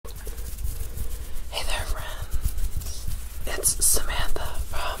It's Samantha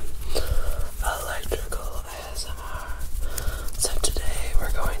from Electrical ASMR. So today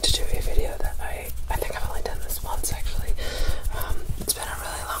we're going to do a video that I think I've only done this once actually. It's been a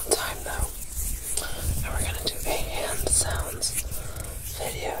really long time though. And we're gonna do a hand sounds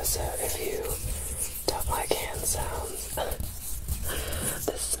video. So if you don't like hand sounds,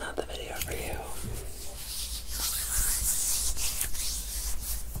 this is not the video for you.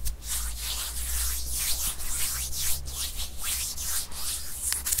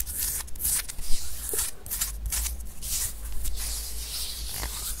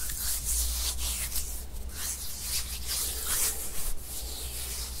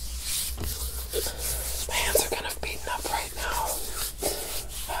 My hands are kind of beaten up right now.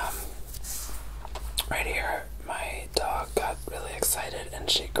 Right here, my dog got really excited and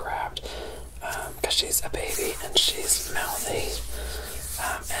she grabbed, because she's a baby and she's mouthy,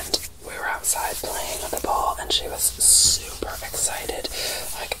 and we were outside playing with the ball and she was super excited,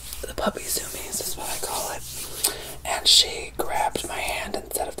 like the puppy zoomies is what I call it, and she grabbed my hand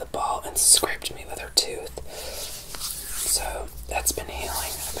instead of the ball and scraped me with her tooth. So that's been healing.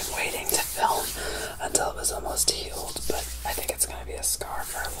 I've been waiting to film until it was almost healed, but I think it's going to be a scar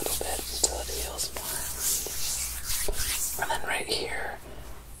for a little bit until it heals more. And then right here,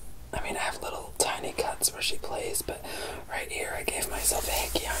 I mean I have little tiny cuts where she plays, but right here I gave myself a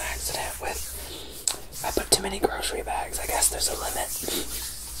hickey on accident with, I put too many grocery bags. I guess there's a limit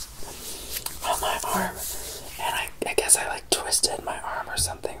on my arm, and I guess I like twisted my arm or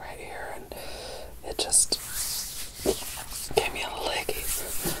something right here, and it just gave me a little hickey.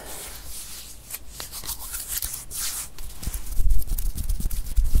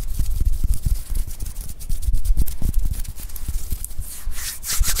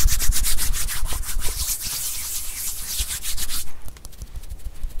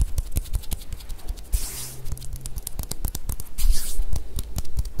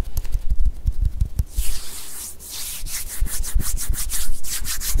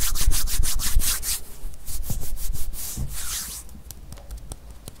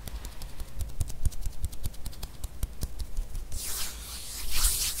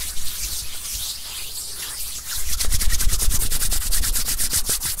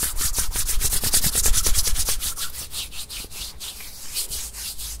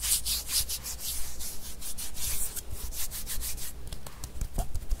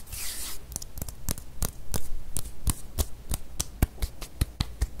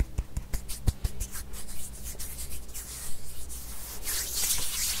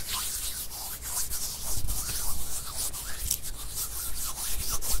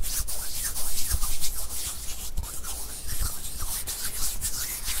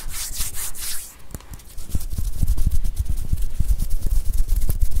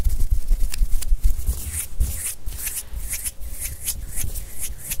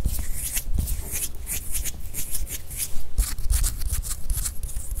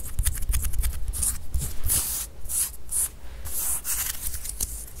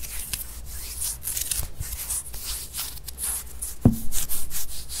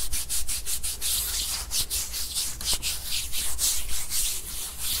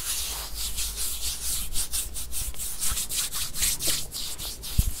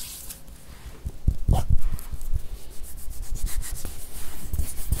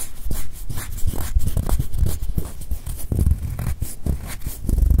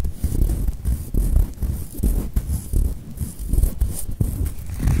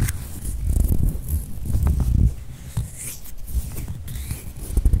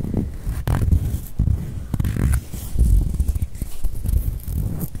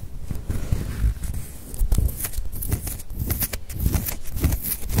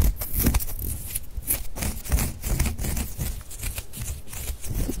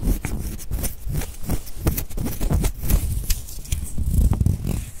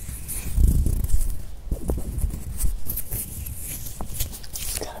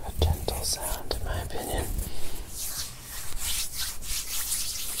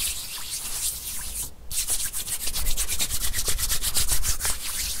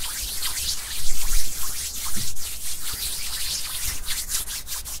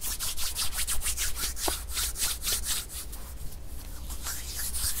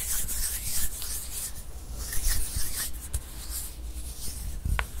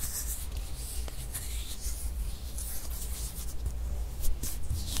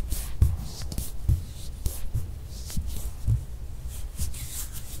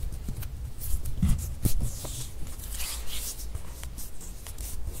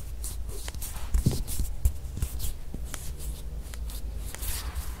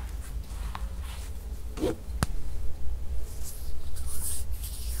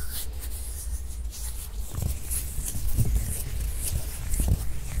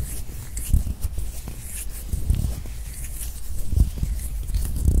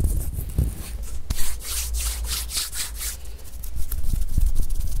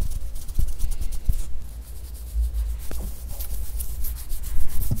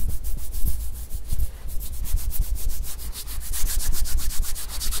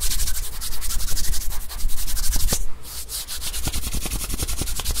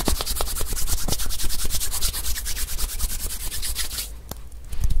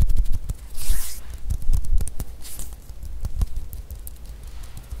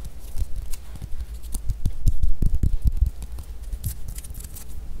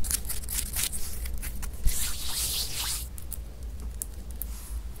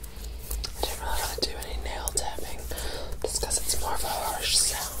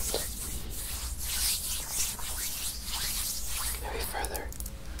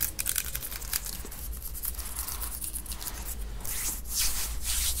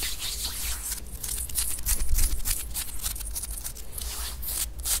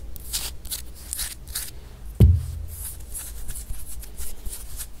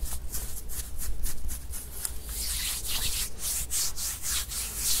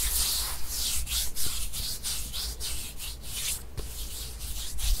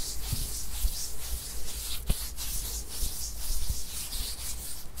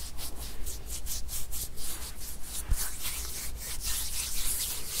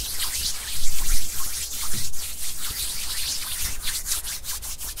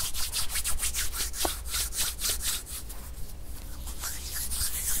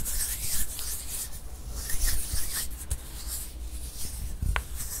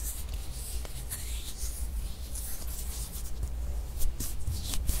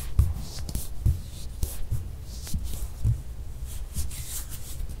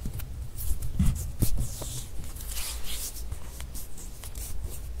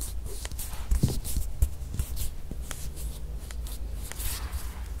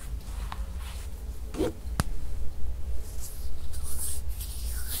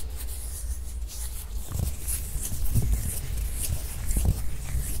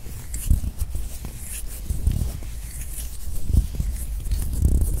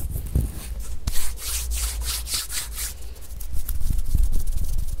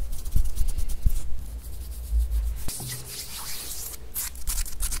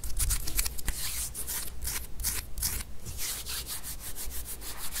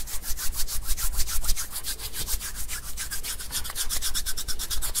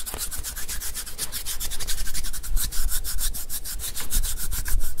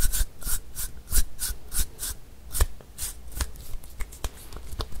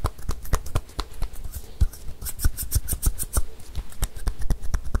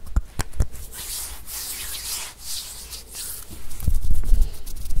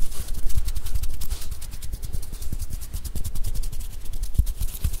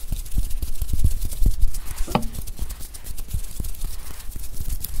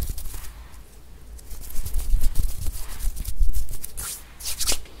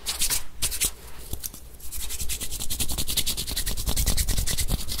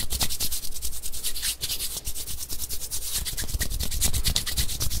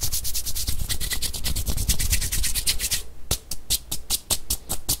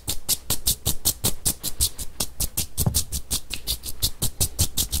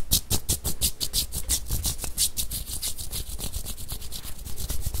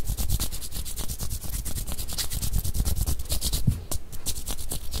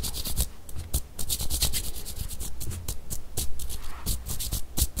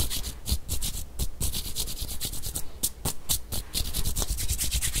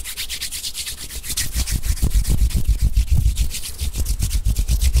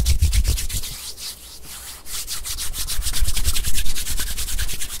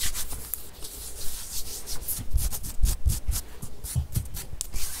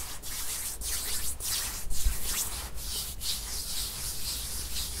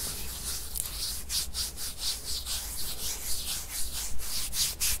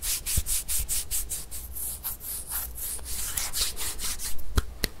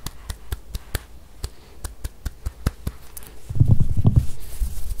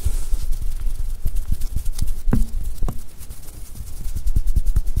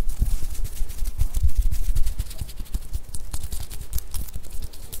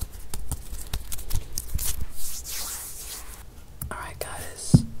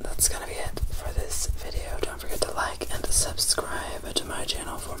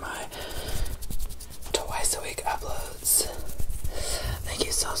 days a week uploads. Thank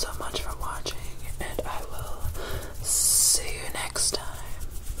you so much for watching, and I will see you next time.